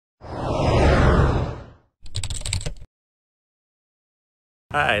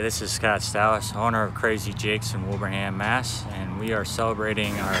Hi, this is Scott Stawas, owner of Krazy Jakes in WIlbraham, Mass, and we are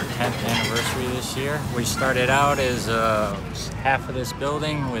celebrating our 10th anniversary this year. We started out as half of this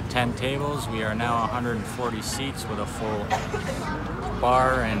building with 10 tables. We are now 140 seats with a full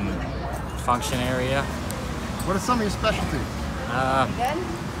bar and function area. What are some of your specialties?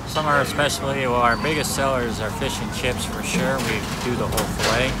 Some of our specialty, well, our biggest sellers are fish and chips for sure. We do the whole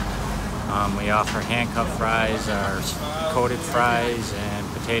fillet. We offer hand-cut fries, our coated fries, and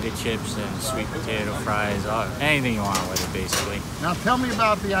potato chips and sweet potato fries, anything you want with it basically. Now tell me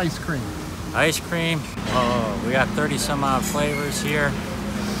about the ice cream. Ice cream, we got 30 some odd flavors here.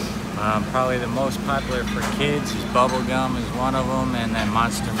 Probably the most popular for kids is bubblegum is one of them, and then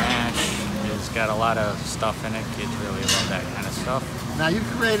Monster Mash. It's got a lot of stuff in it. Kids really love that kind of stuff. Now you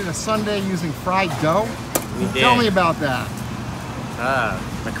created a sundae using fried dough. We did. Tell me about that.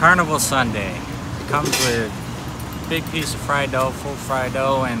 The Carnival Sundae. It comes with a big piece of fried dough, full fried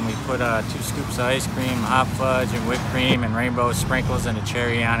dough, and we put 2 scoops of ice cream, hot fudge, and whipped cream, and rainbow sprinkles and a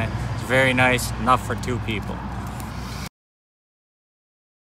cherry on it. It's very nice, enough for 2 people.